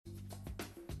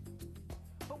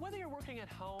Whether you're working at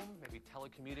home, maybe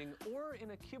telecommuting, or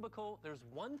in a cubicle, there's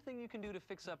one thing you can do to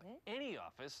fix up any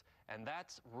office, and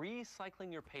that's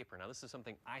recycling your paper. Now, this is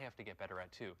something I have to get better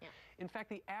at, too. Yeah. In fact,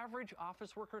 the average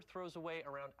office worker throws away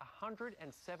around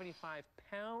 175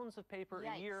 pounds of paper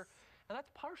a year. And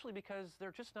that's partially because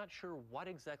they're just not sure what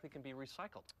exactly can be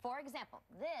recycled. For example,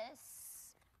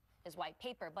 this is white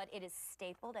paper, but it is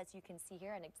stapled, as you can see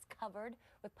here, and it's covered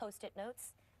with Post-it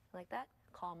notes like that.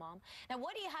 Call Mom. Now,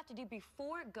 what do you have to do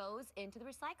before it goes into the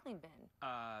recycling bin?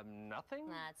 Nothing?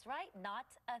 That's right, not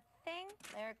a thing.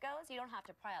 There it goes. You don't have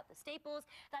to pry out the staples.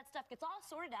 That stuff gets all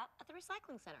sorted out at the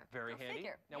recycling center. Very handy.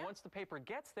 Now, once the paper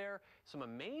gets there, some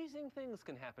amazing things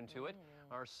can happen to it.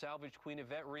 Our salvage queen,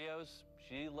 Yvette Rios,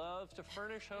 she loves to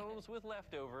furnish homes with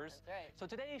leftovers. That's right. So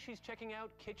today, she's checking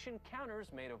out kitchen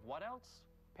counters made of what else?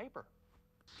 Paper.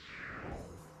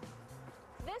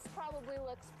 This probably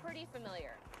looks pretty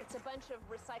familiar. It's a bunch of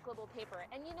recyclable paper.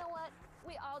 And you know what?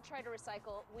 We all try to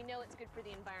recycle. We know it's good for the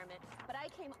environment. But I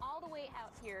came all the way out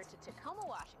here to Tacoma,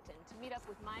 Washington to meet up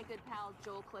with my good pal,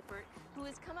 Joel Klippert, who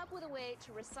has come up with a way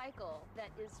to recycle that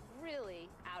is really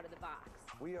out of the box.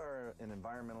 We are an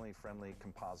environmentally friendly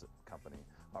composite company.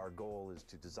 Our goal is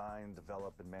to design,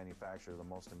 develop, and manufacture the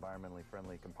most environmentally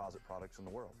friendly composite products in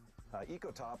the world.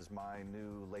 EcoTop is my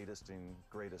new latest and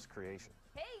greatest creation.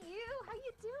 Hey, you! How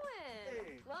you doing?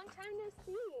 Hey! Long time no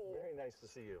see. Very nice to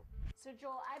see you. So,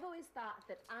 Joel, I've always thought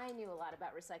that I knew a lot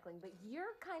about recycling, but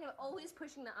you're kind of always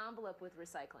pushing the envelope with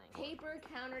recycling. Paper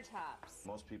countertops.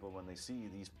 Most people, when they see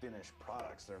these finished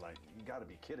products, they're like, you gotta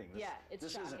be kidding.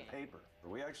 This shocking. isn't paper.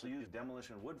 We actually use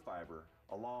demolition wood fiber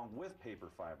along with paper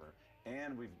fiber,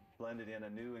 and we've blended in a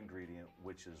new ingredient,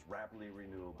 which is rapidly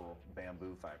renewable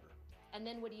bamboo fiber. And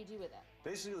then what do you do with it?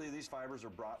 Basically, these fibers are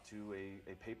brought to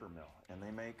a paper mill, and they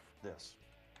make this.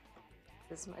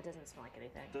 It doesn't smell like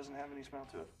anything. It doesn't have any smell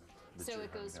to it. So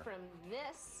it goes from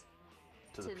this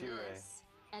to the puree. This,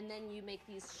 and then you make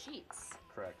these sheets.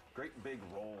 Correct. Great big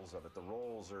rolls of it. The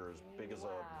rolls are as big as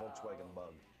a Volkswagen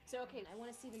Bug. So, okay, I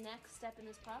want to see the next step in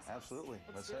this process. Absolutely.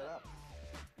 Let's head up.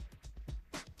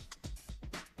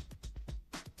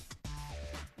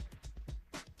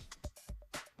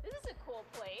 This is a cool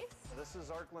place. This is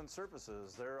Arkland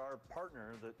Surfaces. They're our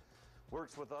partner that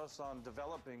works with us on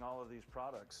developing all of these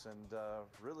products, and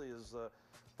really is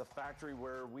the factory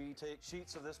where we take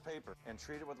sheets of this paper and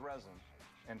treat it with resin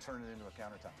and turn it into a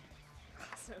countertop.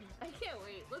 Awesome. I can't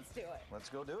wait. Let's do it. Let's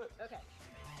go do it. Okay.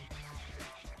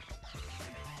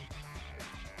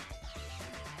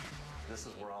 This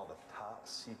is where all the top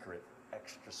secret,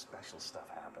 extra special stuff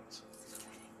happens.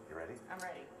 You ready? I'm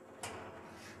ready.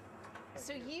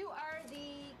 So you are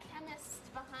the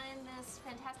chemist behind this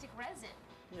fantastic resin.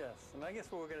 Yes, and I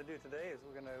guess what we're going to do today is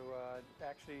we're going to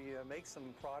actually make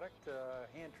some product,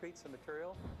 hand treat some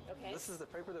material. Okay. This is the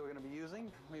paper that we're going to be using.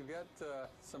 We've got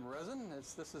some resin.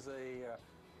 This is a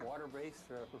water-based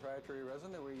proprietary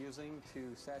resin that we're using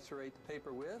to saturate the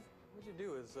paper with. What you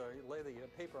do is you lay the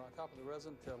paper on top of the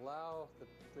resin to allow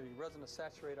the resin to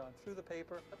saturate on through the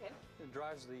paper. Okay. It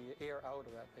drives the air out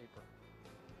of that paper.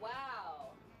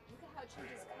 Wow. Look at how it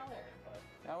changes color.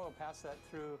 Now we'll pass that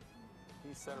through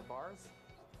these set of bars.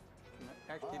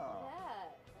 Actually, Yeah.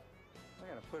 we're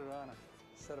going to put it on a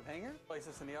set of hangers. Place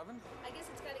this in the oven. I guess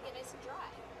it's got to get nice and dry.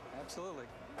 Absolutely.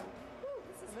 Woo,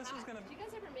 this is hot. Gonna... Do you guys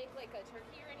ever make like a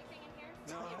turkey or anything in here?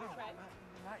 No, Have you ever tried?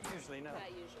 Not usually, no. Not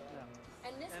usually. No.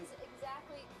 And this is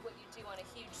exactly what you do on a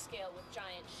huge scale with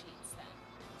giant sheets then.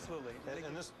 Absolutely.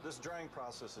 And this drying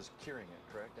process is curing it,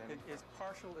 correct, Andy? It's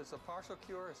partial. It's a partial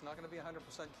cure. It's not going to be 100%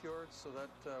 cured, so that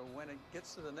when it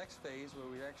gets to the next phase where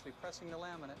we're actually pressing the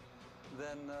laminate,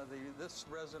 then this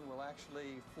resin will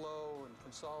actually flow and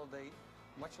consolidate,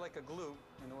 much like a glue,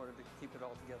 in order to keep it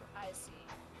all together. I see.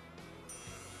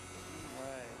 All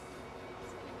right.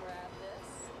 So we grab this.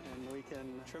 And we can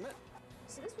trim it.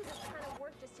 So this would just kind of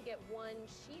work just to get one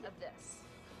sheet of this.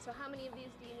 So how many of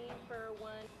these do you need for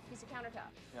one piece of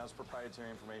countertop? Yeah, it's proprietary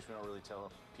information. We don't really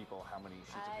tell people how many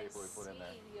sheets of paper we put in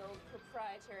there. I see the old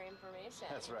proprietary information.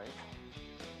 That's right.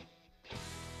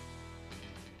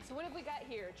 So what have we got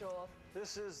here, Joel?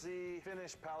 This is the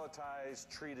finished palletized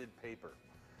treated paper.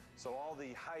 So all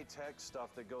the high-tech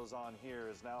stuff that goes on here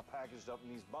is now packaged up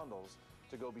in these bundles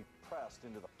to go be pressed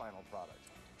into the final product.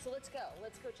 So let's go.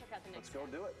 Let's go check out the next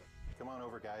Let's go do it. Come on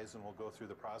over, guys, and we'll go through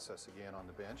the process again on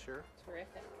the bench here.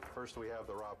 Terrific. First, we have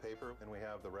the raw paper, then we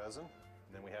have the resin,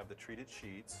 and then we have the treated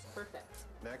sheets. Perfect.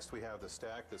 Next, we have the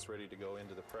stack that's ready to go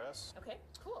into the press. Okay,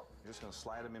 cool. You're just going to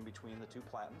slide them in between the two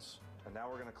platens. And now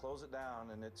we're going to close it down,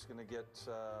 and it's going to get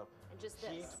and just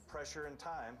heat, this. pressure, and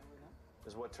time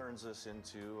is what turns this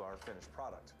into our finished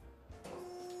product.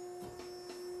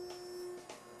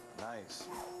 Nice.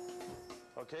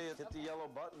 Okay, hit the yellow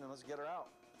button and let's get her out.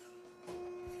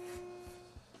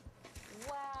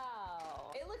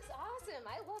 Wow. It looks awesome.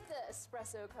 I love the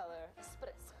espresso color.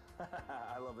 Espresso.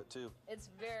 I love it too. It's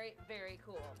very, very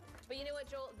cool. But you know what,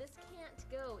 Joel? This can't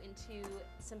go into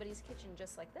somebody's kitchen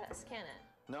just like this, can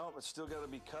it? No, it's still got to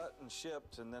be cut and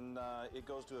shipped, and then it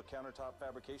goes to a countertop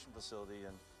fabrication facility,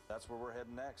 and that's where we're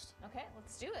heading next. Okay,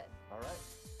 let's do it. All right.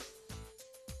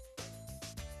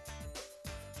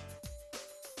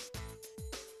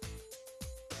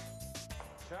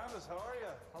 Travis, how are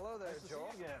you? Hello there, Nice to Joel.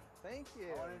 see you again. Thank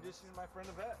you. I want to introduce you to my friend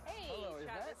Yvette. Hey, Hello,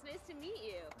 Travis, Yvette. nice to meet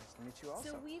you. Nice to meet you also.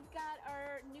 So we've got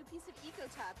our new piece of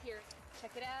EcoTop here.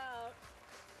 Check it out.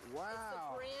 It's the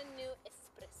Wow. brand new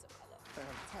espresso color.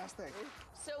 Fantastic.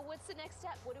 So what's the next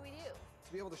step? What do we do? To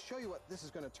be able to show you what this is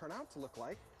going to turn out to look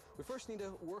like, we first need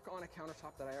to work on a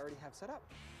countertop that I already have set up.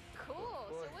 Cool.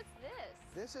 boy. So what's this?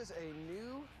 This is a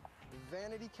new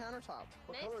vanity countertop.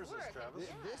 What Nice color is this, work. Travis?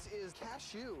 Yeah. This is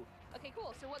cashew. Okay,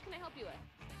 cool. So what can I help you with?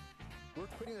 We're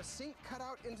putting a sink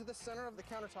cutout into the center of the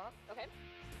countertop. Okay.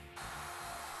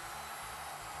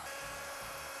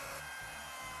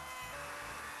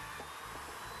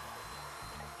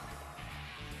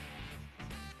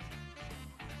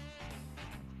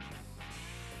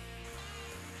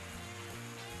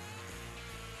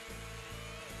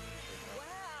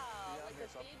 Wow, like the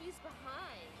baby's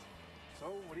behind.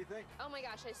 So, what do you think? Oh my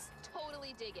gosh, I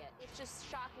totally dig it. It's just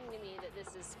shocking to me that this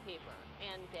is paper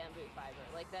and bamboo fiber.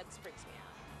 Like, that freaks me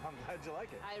out. I'm glad you like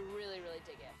it. I really, really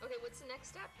dig it. Okay, what's the next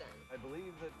step then? I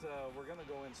believe that we're going to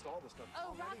go install this stuff.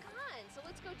 Oh, rock on. So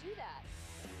let's go do that.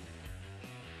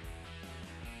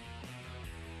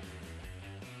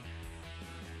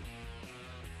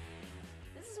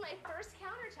 This is my first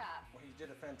countertop. Well, you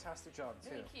did a fantastic job, too.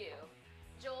 Thank you.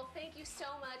 Joel, thank you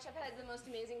so much. I've had the most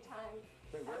amazing time.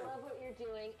 Been I great. love what you're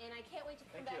doing, and I can't wait to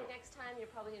come Thank back you. next time.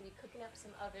 You're probably going to be cooking up some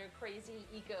other crazy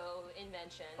eco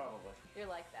invention. Probably. You're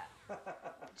like that.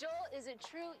 Joel is a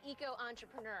true eco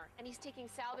entrepreneur, and he's taking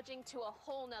salvaging to a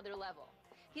whole nother level.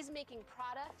 He's making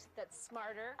product that's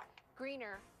smarter,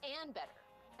 greener, and better.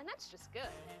 And that's just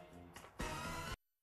good.